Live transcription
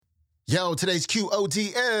Yo, today's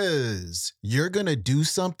QOD is you're gonna do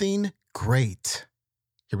something great.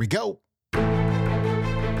 Here we go.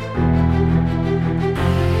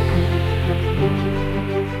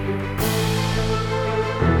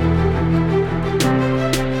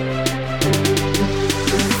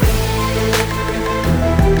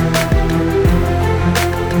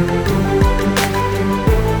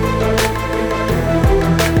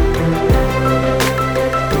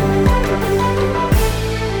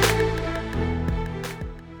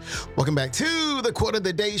 Welcome back to the Quote of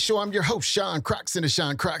the Day Show. I'm your host, Sean Croxton of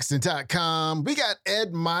SeanCroxton.com. We got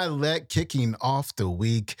Ed Mylett kicking off the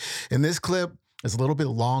week. And this clip is a little bit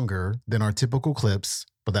longer than our typical clips,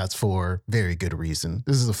 but that's for very good reason.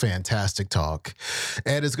 This is a fantastic talk.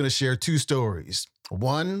 Ed is going to share two stories.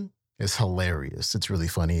 One is hilarious. It's really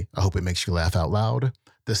funny. I hope it makes you laugh out loud.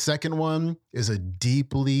 The second one is a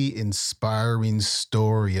deeply inspiring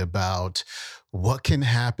story about what can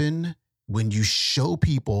happen when you show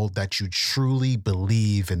people that you truly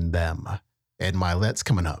believe in them. Ed Mylett's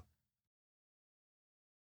coming up.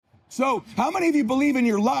 So, how many of you believe in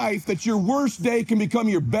your life that your worst day can become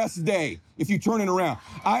your best day if you turn it around?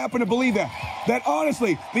 I happen to believe that. That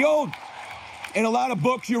honestly, in a lot of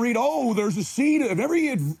books you read, there's a seed of every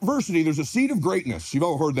adversity, there's a seed of greatness. You've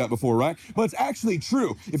all heard that before, right? But it's actually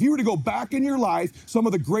true. If you were to go back in your life, some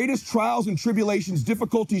of the greatest trials and tribulations,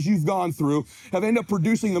 difficulties you've gone through have ended up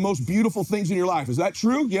producing the most beautiful things in your life. Is that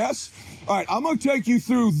true? Yes? All right, I'm going to take you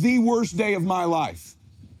through the worst day of my life.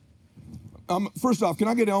 First off, can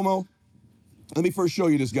I get Elmo? Let me first show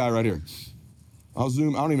you this guy right here. I'll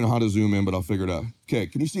zoom. I don't even know how to zoom in, but I'll figure it out. Okay,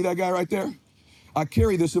 can you see that guy right there? I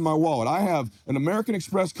carry this in my wallet. I have an American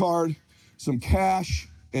Express card, some cash,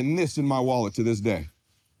 and this in my wallet to this day.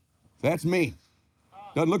 That's me.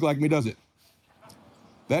 Doesn't look like me, does it?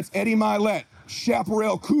 That's Eddie Mylett,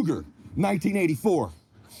 Chaparral Cougar, 1984.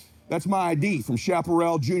 That's my ID from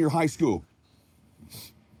Chaparral Junior High School.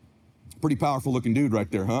 Pretty powerful looking dude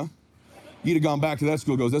right there, huh? You'd have gone back to that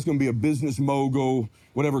school, goes, that's gonna be a business mogul,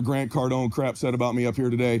 whatever Grant Cardone crap said about me up here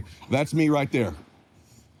today. That's me right there.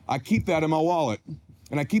 I keep that in my wallet,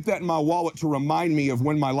 and I keep that in my wallet to remind me of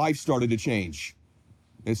when my life started to change.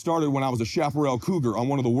 It started when I was a Chaparral Cougar on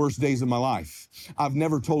one of the worst days of my life. I've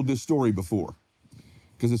never told this story before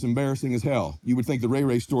because it's embarrassing as hell. You would think the Ray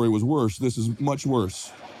Ray story was worse. This is much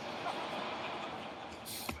worse.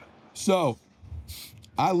 So,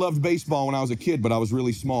 I loved baseball when I was a kid, but I was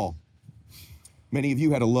really small. Many of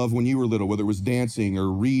you had a love when you were little, whether it was dancing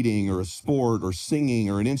or reading or a sport or singing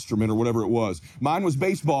or an instrument or whatever it was. Mine was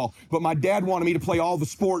baseball, but my dad wanted me to play all the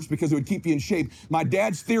sports because it would keep you in shape. My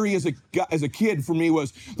dad's theory as a kid for me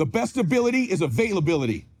was the best ability is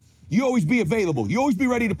availability. You always be available. You always be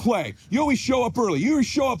ready to play. You always show up early. You always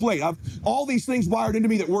show up late. All these things wired into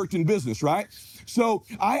me that worked in business, right? So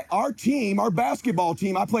our basketball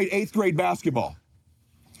team, I played 8th grade basketball.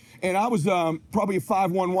 And I was probably a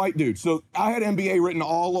 5'1" white dude. So I had NBA written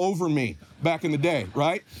all over me back in the day,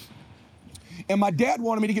 right? And my dad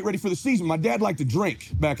wanted me to get ready for the season. My dad liked to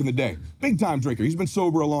drink back in the day. Big time drinker. He's been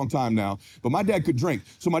sober a long time now, but my dad could drink.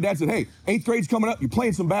 So my dad said, hey, 8th grade's coming up. You're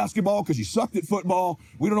playing some basketball because you sucked at football.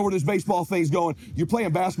 We don't know where this baseball thing's going. You're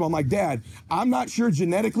playing basketball. I'm like, Dad, I'm not sure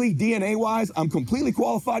genetically, DNA-wise, I'm completely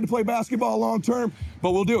qualified to play basketball long term,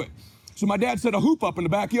 but we'll do it. So my dad set a hoop up in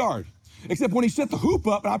the backyard. Except when he set the hoop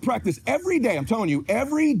up, and I practiced every day, I'm telling you,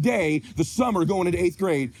 every day the summer going into 8th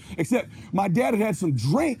grade, except my dad had some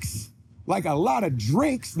drinks, like a lot of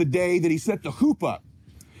drinks the day that he set the hoop up.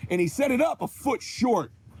 And he set it up a foot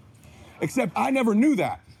short, except I never knew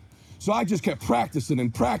that. So I just kept practicing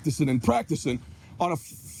and practicing and practicing on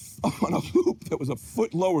a hoop that was a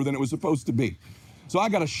foot lower than it was supposed to be. So I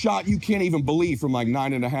got a shot you can't even believe from like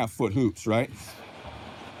 9.5-foot hoops, right?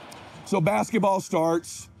 So basketball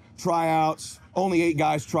starts. Tryouts, only 8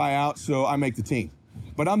 guys try out, so I make the team.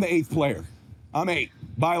 But I'm the 8th player. I'm 8.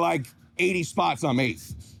 By like 80 spots, I'm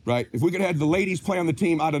 8th, right? If we could have had the ladies play on the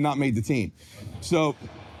team, I'd have not made the team. So,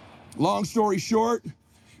 long story short,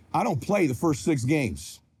 I don't play the first 6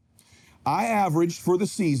 games. I averaged for the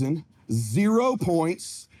season 0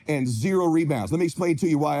 points and 0 rebounds. Let me explain to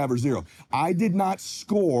you why I averaged 0. I did not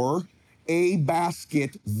score a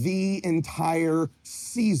basket the entire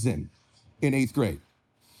season in 8th grade.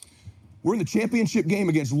 We're in the championship game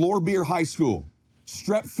against Lorbeer High School.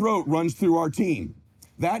 Strep throat runs through our team.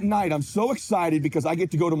 That night, I'm so excited because I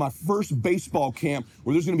get to go to my first baseball camp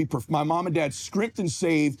where there's going to be my mom and dad scrimped and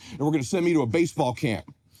saved, and we're going to send me to a baseball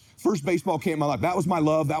camp. First baseball camp in my life. That was my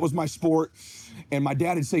love. That was my sport. And my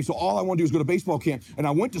dad had said, so all I want to do is go to baseball camp. And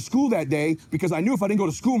I went to school that day because I knew if I didn't go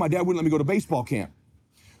to school, my dad wouldn't let me go to baseball camp.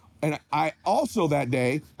 And I also that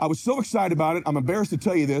day, I was so excited about it. I'm embarrassed to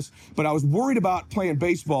tell you this, but I was worried about playing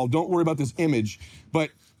baseball. Don't worry about this image.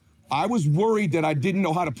 But I was worried that I didn't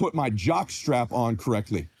know how to put my jock strap on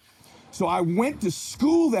correctly. So I went to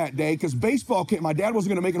school that day because baseball camp, my dad wasn't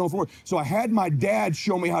going to make it home from work. So I had my dad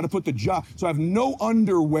show me how to put the jock. So I have no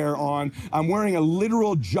underwear on. I'm wearing a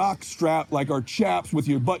literal jock strap like our chaps with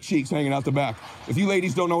your butt cheeks hanging out the back. If you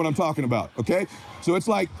ladies don't know what I'm talking about, okay? So it's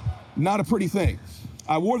like not a pretty thing.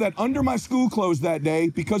 I wore that under my school clothes that day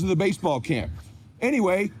because of the baseball camp.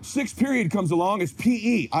 Anyway, sixth period comes along, it's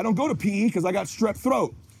PE. I don't go to PE because I got strep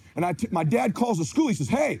throat. And my dad calls the school, he says,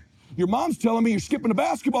 hey, your mom's telling me you're skipping a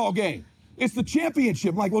basketball game. It's the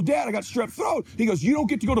championship. I'm like, well, Dad, I got strep throat. He goes, you don't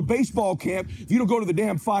get to go to baseball camp if you don't go to the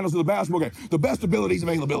damn finals of the basketball game. The best ability is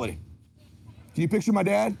availability. Can you picture my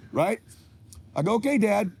dad, right? I go, okay,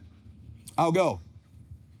 Dad, I'll go.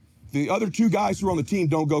 The other two guys who are on the team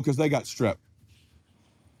don't go because they got strep.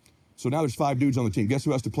 So now there's 5 dudes on the team. Guess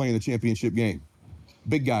who has to play in the championship game?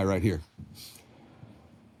 Big guy right here.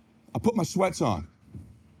 I put my sweats on.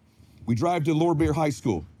 We drive to Lord Bear High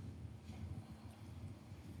School.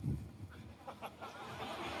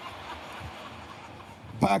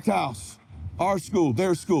 Packed house, our school,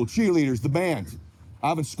 their school, cheerleaders, the band. I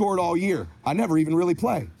haven't scored all year. I never even really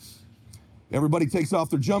play. Everybody takes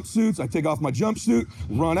off their jumpsuits. I take off my jumpsuit,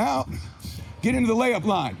 run out, get into the layup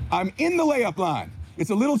line. I'm in the layup line.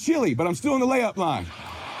 It's a little chilly, but I'm still in the layup line.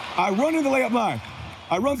 I run in the layup line.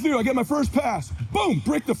 I run through, I get my first pass. Boom,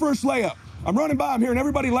 brick the first layup. I'm running by, I'm hearing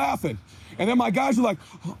everybody laughing. And then my guys are like,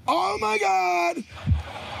 oh my God,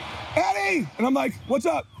 Eddie. And I'm like, what's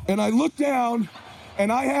up? And I look down,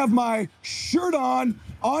 and I have my shirt on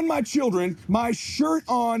my children, my shirt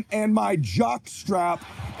on and my jock strap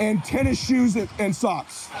and tennis shoes and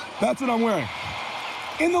socks. That's what I'm wearing.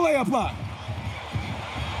 In the layup line.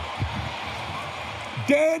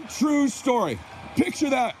 Dead true story. Picture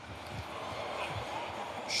that.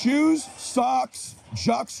 Shoes, socks,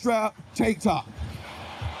 jock strap, tank top.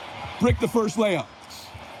 Brick the first layup.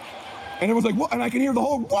 And everyone's like, what? And I can hear the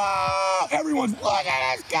whole, wow! Everyone's, look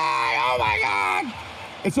at this guy, oh my God!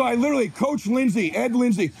 And so I literally, Coach Lindsay, Ed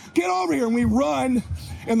Lindsay, get over here, and we run,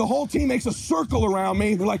 and the whole team makes a circle around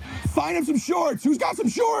me. They're like, find him some shorts, who's got some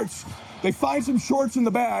shorts? They find some shorts in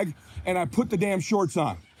the bag, and I put the damn shorts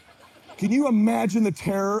on. Can you imagine the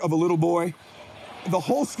terror of a little boy? The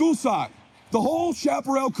whole school saw it. The whole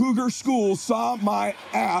Chaparral Cougar school saw my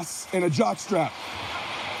ass in a jock strap.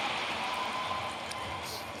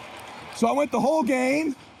 So I went the whole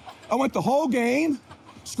game,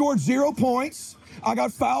 scored 0 points. I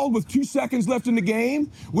got fouled with 2 seconds left in the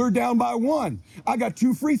game. We're down by 1. I got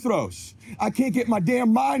 2 free throws. I can't get my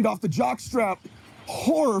damn mind off the jockstrap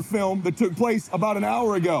horror film that took place about an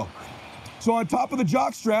hour ago. So on top of the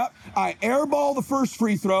jockstrap, I airball the first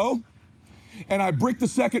free throw, and I brick the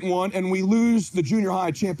second one, and we lose the junior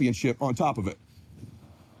high championship on top of it.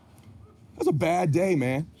 That's a bad day,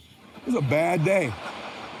 man. It was a bad day,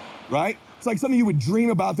 right? It's like something you would dream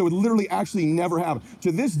about that would literally actually never happen.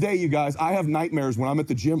 To this day, you guys, I have nightmares when I'm at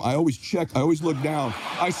the gym. I always check, I always look down.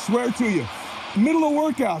 I swear to you, middle of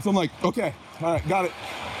workouts, I'm like, okay, all right, got it.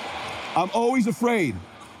 I'm always afraid.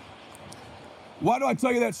 Why do I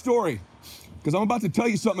tell you that story? Because I'm about to tell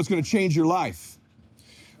you something that's going to change your life.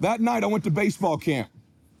 That night, I went to baseball camp.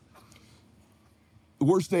 The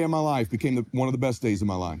worst day of my life became one of the best days of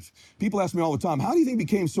my life. People ask me all the time, how do you think you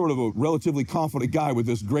became sort of a relatively confident guy with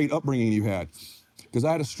this great upbringing you had? Because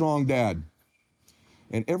I had a strong dad.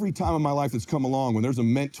 And every time in my life that's come along, when there's a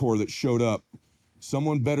mentor that showed up,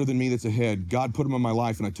 someone better than me that's ahead, God put him in my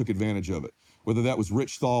life and I took advantage of it. Whether that was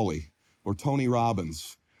Rich Thawley or Tony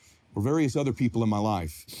Robbins or various other people in my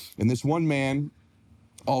life. And this one man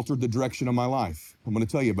altered the direction of my life. I'm going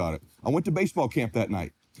to tell you about it. I went to baseball camp that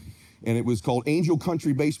night. And it was called Angel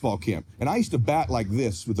Country Baseball Camp. And I used to bat like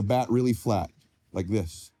this, with the bat really flat, like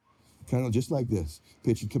this. Kind of just like this.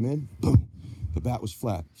 Pitch would come in, boom, the bat was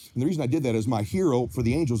flat. And the reason I did that is my hero for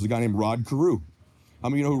the Angels is a guy named Rod Carew. How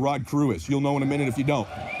many of you know who Rod Carew is? You'll know in a minute if you don't.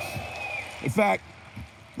 In fact,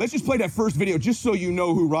 let's just play that first video just so you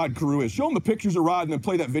know who Rod Carew is. Show them the pictures of Rod and then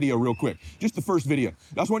play that video real quick. Just the first video.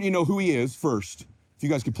 I just want you to know who he is first. If you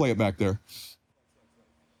guys could play it back there.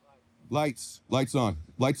 Lights on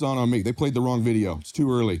me. They played the wrong video. It's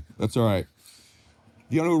too early. That's all right.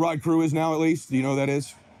 Do you know who Rod Carew is now, at least? Do you know who that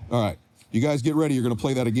is? All right. You guys get ready. You're going to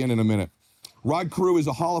play that again in a minute. Rod Carew is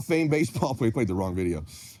a Hall of Fame baseball player. He played the wrong video.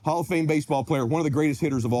 Hall of Fame baseball player, one of the greatest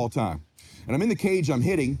hitters of all time. And I'm in the cage. I'm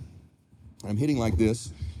hitting like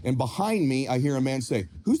this. And behind me, I hear a man say,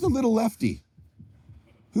 who's the little lefty?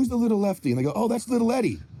 Who's the little lefty? And they go, oh, that's little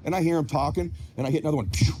Eddie. And I hear him talking, and I hit another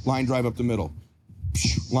one. Line drive up the middle.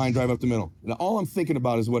 Line drive up the middle. Now, all I'm thinking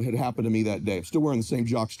about is what had happened to me that day. I'm still wearing the same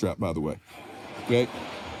jock strap, by the way. Okay?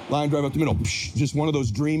 Line drive up the middle. Just one of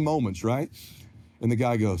those dream moments, right? And the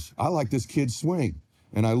guy goes, I like this kid's swing.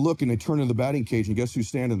 And I look and they turn to the batting cage and guess who's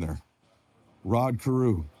standing there? Rod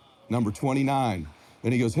Carew, number 29.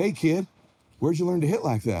 And he goes, hey, kid, where'd you learn to hit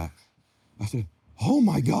like that? I said, oh,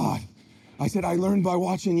 my God. I said, I learned by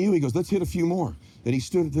watching you. He goes, let's hit a few more. Then he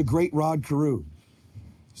stood, the great Rod Carew.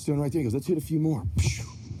 Stood right there. He goes, let's hit a few more.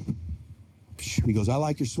 He goes, I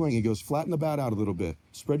like your swing. He goes, flatten the bat out a little bit.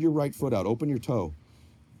 Spread your right foot out. Open your toe.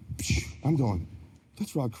 I'm going,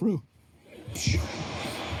 that's Rod Carew.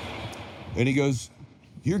 And he goes,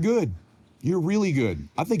 you're good. You're really good.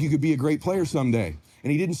 I think you could be a great player someday.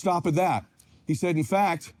 And he didn't stop at that. He said, in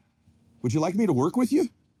fact, would you like me to work with you?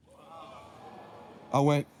 I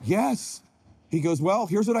went, yes. He goes, well,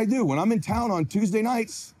 here's what I do. When I'm in town on Tuesday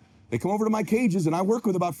nights, they come over to my cages and I work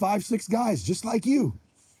with about 5, 6 guys just like you.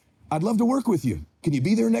 I'd love to work with you. Can you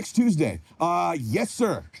be there next Tuesday? Yes,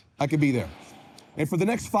 sir. I could be there. And for the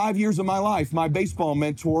next 5 years of my life, my baseball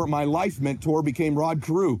mentor, my life mentor became Rod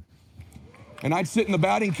Carew. And I'd sit in the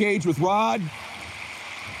batting cage with Rod.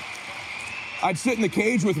 I'd sit in the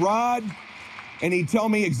cage with Rod. And he'd tell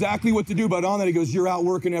me exactly what to do, but on that he goes, you're out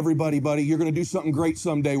working everybody, buddy. You're going to do something great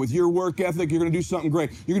someday. With your work ethic, you're going to do something great.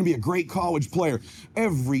 You're going to be a great college player.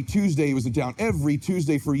 Every Tuesday he was in town, every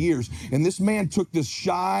Tuesday for years. And this man took this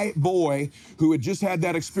shy boy who had just had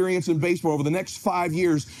that experience in baseball over the next 5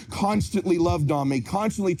 years, constantly loved on me,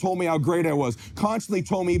 constantly told me how great I was, constantly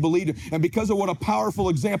told me he believed it. And because of what a powerful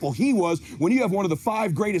example he was, when you have one of the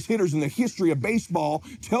 5 greatest hitters in the history of baseball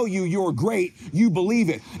tell you you're great, you believe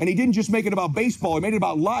it. And he didn't just make it about baseball. He made it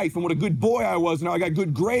about life and what a good boy I was. Now I got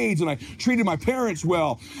good grades and I treated my parents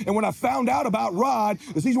well. And when I found out about Rod,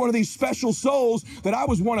 is he's one of these special souls that I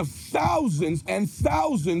was one of thousands and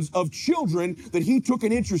thousands of children that he took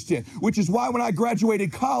an interest in, which is why when I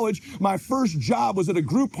graduated college, my first job was at a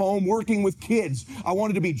group home working with kids. I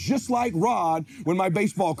wanted to be just like Rod when my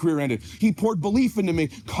baseball career ended. He poured belief into me,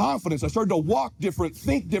 confidence. I started to walk different,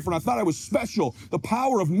 think different. I thought I was special. The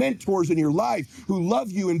power of mentors in your life who love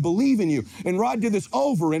you and believe in you. And Rod did this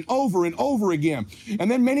over and over and over again.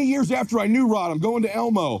 And then many years after I knew Rod, I'm going to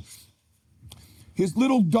Elmo. His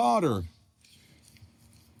little daughter.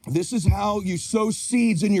 This is how you sow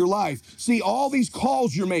seeds in your life. See, all these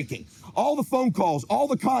calls you're making, all the phone calls, all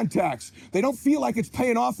the contacts, they don't feel like it's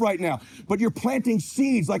paying off right now, but you're planting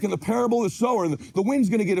seeds like in the parable of the sower. The wind's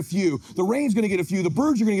going to get a few, the rain's going to get a few, the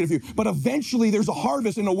birds are going to get a few, but eventually there's a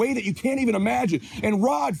harvest in a way that you can't even imagine. And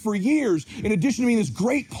Rod, for years, in addition to being this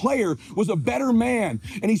great player, was a better man,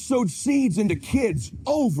 and he sowed seeds into kids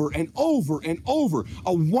over and over and over.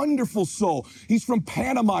 A wonderful soul. He's from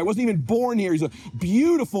Panama. He wasn't even born here. He's a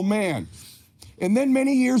beautiful man. And then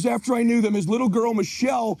many years after I knew them, his little girl,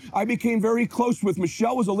 Michelle, I became very close with.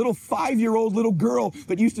 Michelle was a little 5-year-old little girl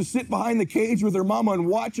that used to sit behind the cage with her mama and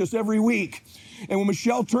watch us every week. And when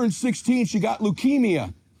Michelle turned 16, she got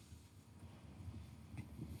leukemia.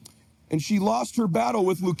 And she lost her battle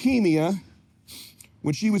with leukemia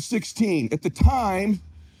when she was 16. At the time,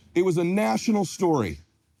 it was a national story.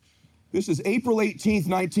 This is April 18th,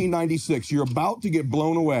 1996. You're about to get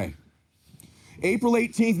blown away. April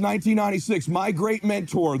 18th, 1996, my great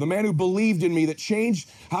mentor, the man who believed in me, that changed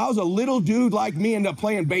how's a little dude like me end up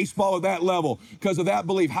playing baseball at that level because of that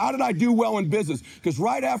belief. How did I do well in business? Because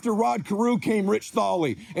right after Rod Carew came Rich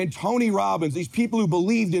Thawley and Tony Robbins, these people who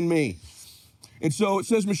believed in me. And so it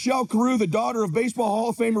says, Michelle Carew, the daughter of Baseball Hall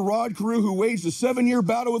of Famer Rod Carew, who waged a 7-year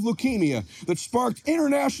battle with leukemia that sparked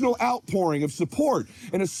international outpouring of support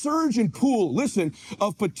and a surge in pool, listen,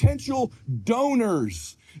 of potential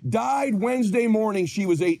donors, died Wednesday morning. She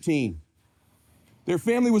was 18. Their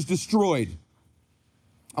family was destroyed.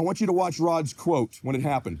 I want you to watch Rod's quote when it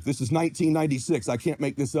happened. This is 1996. I can't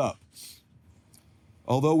make this up.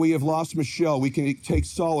 Although we have lost Michelle, we can take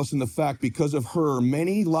solace in the fact because of her,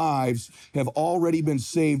 many lives have already been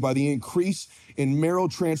saved by the increase in marrow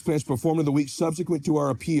transplants performed in the week subsequent to our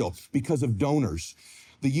appeal because of donors.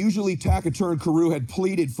 The usually taciturn Carew had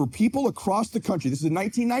pleaded for people across the country, this is in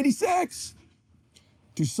 1996,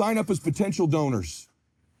 to sign up as potential donors.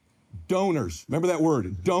 Donors, remember that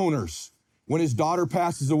word, donors. When his daughter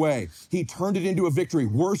passes away, he turned it into a victory.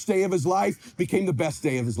 Worst day of his life became the best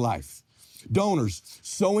day of his life. Donors,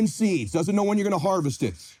 sowing seeds, doesn't know when you're going to harvest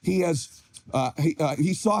it. He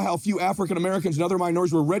saw how few African Americans and other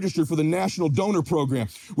minorities were registered for the National Donor Program.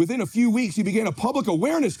 Within a few weeks, he began a public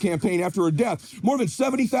awareness campaign after her death. More than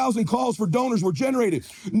 70,000 calls for donors were generated.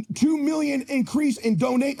 2 million increase in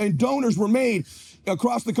donors were made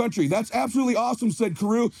across the country. That's absolutely awesome, said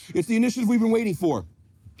Carew. It's the initiative we've been waiting for.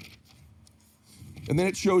 And then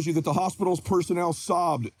it shows you that the hospital's personnel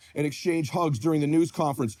sobbed and exchanged hugs during the news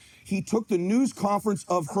conference. He took the news conference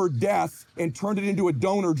of her death and turned it into a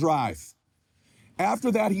donor drive.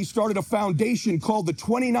 After that, he started a foundation called the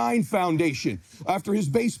 29 Foundation after his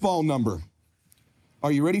baseball number.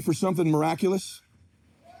 Are you ready for something miraculous?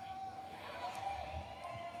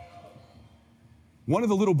 One of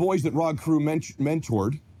the little boys that Rod Carew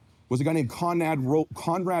mentored was a guy named Conrad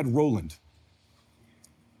Rowland.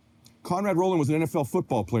 Conrad Rowland was an NFL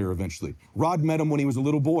football player eventually. Rod met him when he was a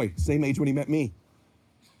little boy, same age when he met me.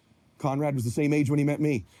 Conrad was the same age when he met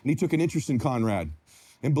me. And he took an interest in Conrad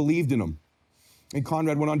and believed in him. And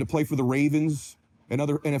Conrad went on to play for the Ravens and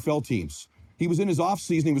other NFL teams. He was in his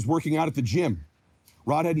offseason, he was working out at the gym.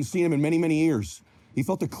 Rod hadn't seen him in many, many years. He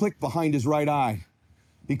felt a click behind his right eye.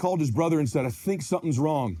 He called his brother and said, I think something's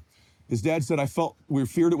wrong. His dad said, we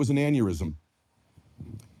feared it was an aneurysm.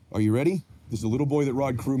 Are you ready? This is a little boy that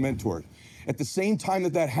Rod Carew mentored. At the same time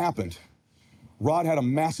that happened, Rod had a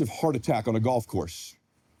massive heart attack on a golf course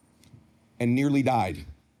and nearly died.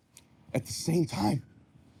 At the same time,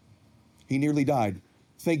 he nearly died.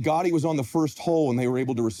 Thank God he was on the first hole and they were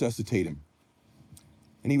able to resuscitate him.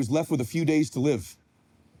 And he was left with a few days to live.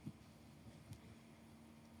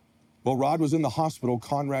 While Rod was in the hospital,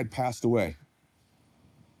 Conrad passed away.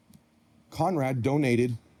 Conrad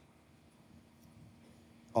donated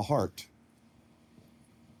a heart.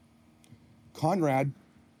 Conrad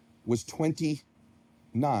was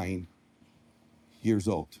 29 years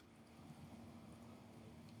old.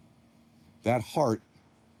 That heart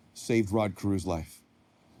saved Rod Carew's life.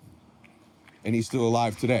 And he's still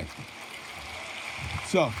alive today.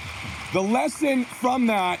 So, the lesson from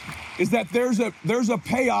that is that there's a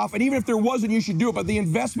payoff, and even if there wasn't, you should do it. But the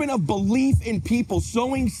investment of belief in people,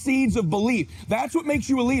 sowing seeds of belief, that's what makes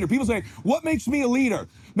you a leader. People say, what makes me a leader?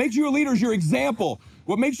 Makes you a leader is your example.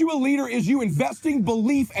 What makes you a leader is you investing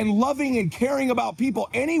belief and loving and caring about people.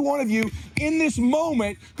 Any one of you in this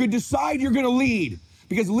moment could decide you're going to lead,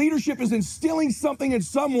 because leadership is instilling something in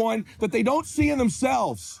someone that they don't see in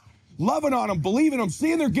themselves. Loving on them, believing them,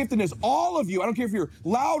 seeing their giftedness. All of you, I don't care if you're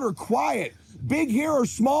loud or quiet, big here or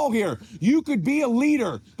small here, you could be a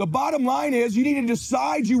leader. The bottom line is you need to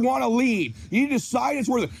decide you want to lead. You need to decide it's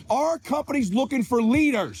worth it. Our company's looking for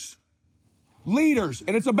leaders. Leaders,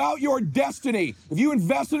 and it's about your destiny. If you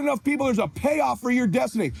invest in enough people, there's a payoff for your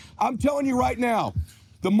destiny. I'm telling you right now,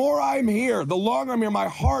 the more I'm here, the longer I'm here, my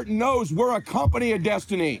heart knows we're a company of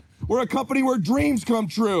destiny. We're a company where dreams come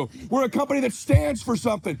true. We're a company that stands for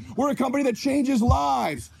something. We're a company that changes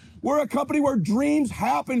lives. We're a company where dreams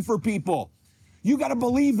happen for people. You got to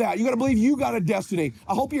believe that. You got to believe you got a destiny.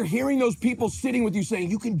 I hope you're hearing those people sitting with you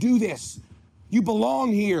saying, you can do this. You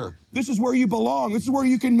belong here. This is where you belong. This is where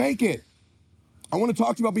you can make it. I want to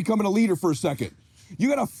talk to you about becoming a leader for a second. You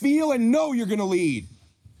got to feel and know you're going to lead.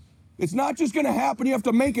 It's not just going to happen. You have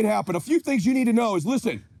to make it happen. A few things you need to know is,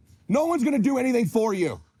 listen, no one's going to do anything for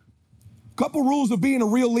you. Couple rules of being a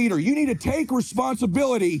real leader. You need to take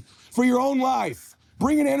responsibility for your own life.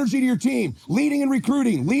 Bringing energy to your team, leading in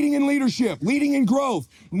recruiting, leading in leadership, leading in growth.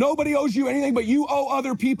 Nobody owes you anything, but you owe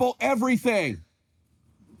other people everything.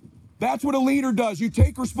 That's what a leader does. You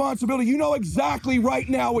take responsibility. You know exactly right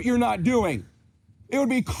now what you're not doing. It would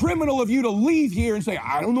be criminal of you to leave here and say,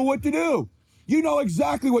 I don't know what to do. You know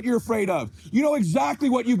exactly what you're afraid of. You know exactly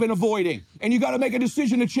what you've been avoiding, and you got to make a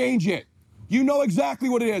decision to change it. You know exactly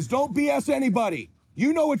what it is. Don't BS anybody.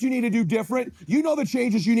 You know what you need to do different. You know the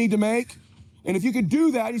changes you need to make. And if you can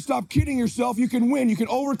do that, you stop kidding yourself, you can win. You can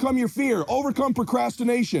overcome your fear, overcome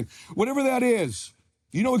procrastination, whatever that is.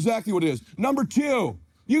 You know exactly what it is. Number two,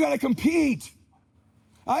 you got to compete.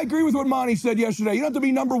 I agree with what Monty said yesterday. You don't have to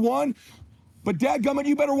be number one, but dadgummit,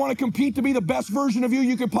 you better want to compete to be the best version of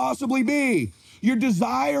you could possibly be. Your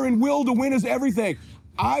desire and will to win is everything.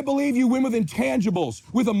 I believe you win with intangibles,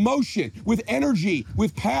 with emotion, with energy,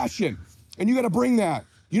 with passion. And you got to bring that.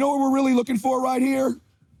 You know what we're really looking for right here?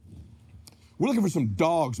 We're looking for some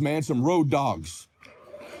dogs, man, some road dogs.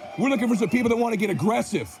 We're looking for some people that want to get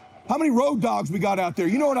aggressive. How many road dogs we got out there?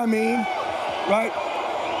 You know what I mean, right?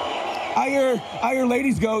 I hear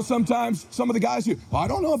ladies go sometimes, some of the guys who, I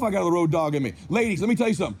don't know if I got a road dog in me. Ladies, let me tell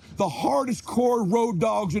you something. The hardest core road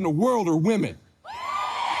dogs in the world are women.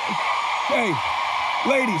 Hey,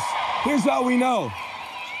 ladies, here's how we know.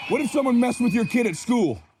 What if someone messed with your kid at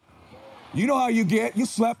school? You know how you get? You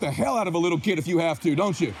slap the hell out of a little kid if you have to,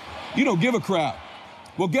 don't you? You don't give a crap.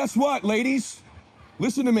 Well, guess what, ladies?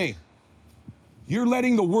 Listen to me. You're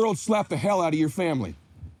letting the world slap the hell out of your family,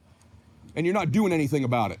 and you're not doing anything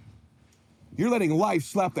about it. You're letting life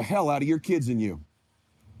slap the hell out of your kids and you.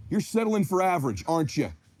 You're settling for average, aren't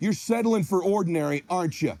you? You're settling for ordinary,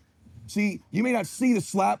 aren't you? See, you may not see the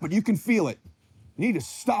slap, but you can feel it. You need to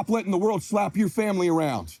stop letting the world slap your family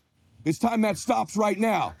around. It's time that stops right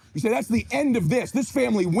now. You say, that's the end of this. This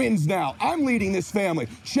family wins now. I'm leading this family.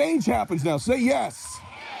 Change happens now. Say yes.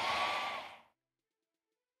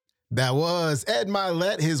 That was Ed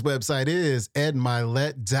Mylett. His website is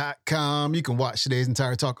edmylett.com. You can watch today's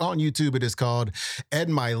entire talk on YouTube. It is called Ed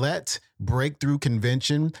Mylett Breakthrough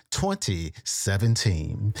Convention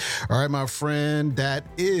 2017. All right, my friend, that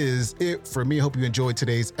is it for me. I hope you enjoyed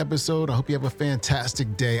today's episode. I hope you have a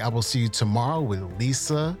fantastic day. I will see you tomorrow with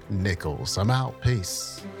Lisa Nichols. I'm out.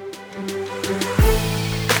 Peace.